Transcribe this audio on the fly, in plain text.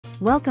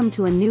Welcome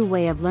to a new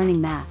way of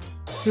learning math,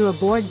 through a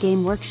board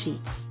game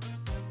worksheet.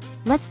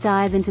 Let's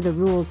dive into the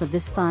rules of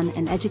this fun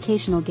and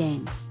educational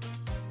game.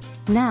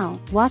 Now,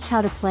 watch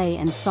how to play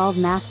and solve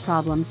math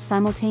problems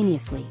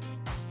simultaneously.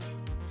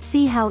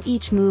 See how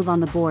each move on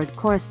the board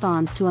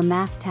corresponds to a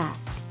math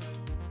task.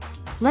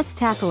 Let's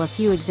tackle a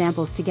few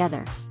examples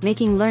together,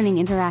 making learning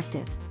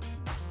interactive.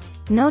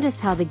 Notice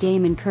how the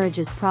game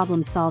encourages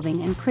problem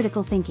solving and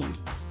critical thinking.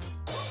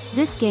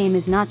 This game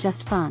is not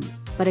just fun,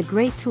 but a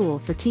great tool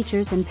for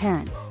teachers and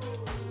parents.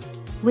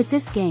 With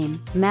this game,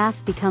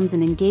 math becomes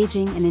an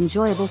engaging and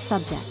enjoyable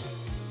subject.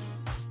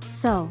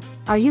 So,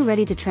 are you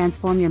ready to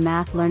transform your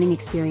math learning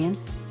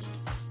experience?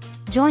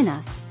 Join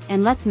us,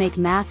 and let's make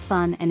math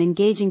fun and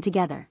engaging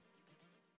together.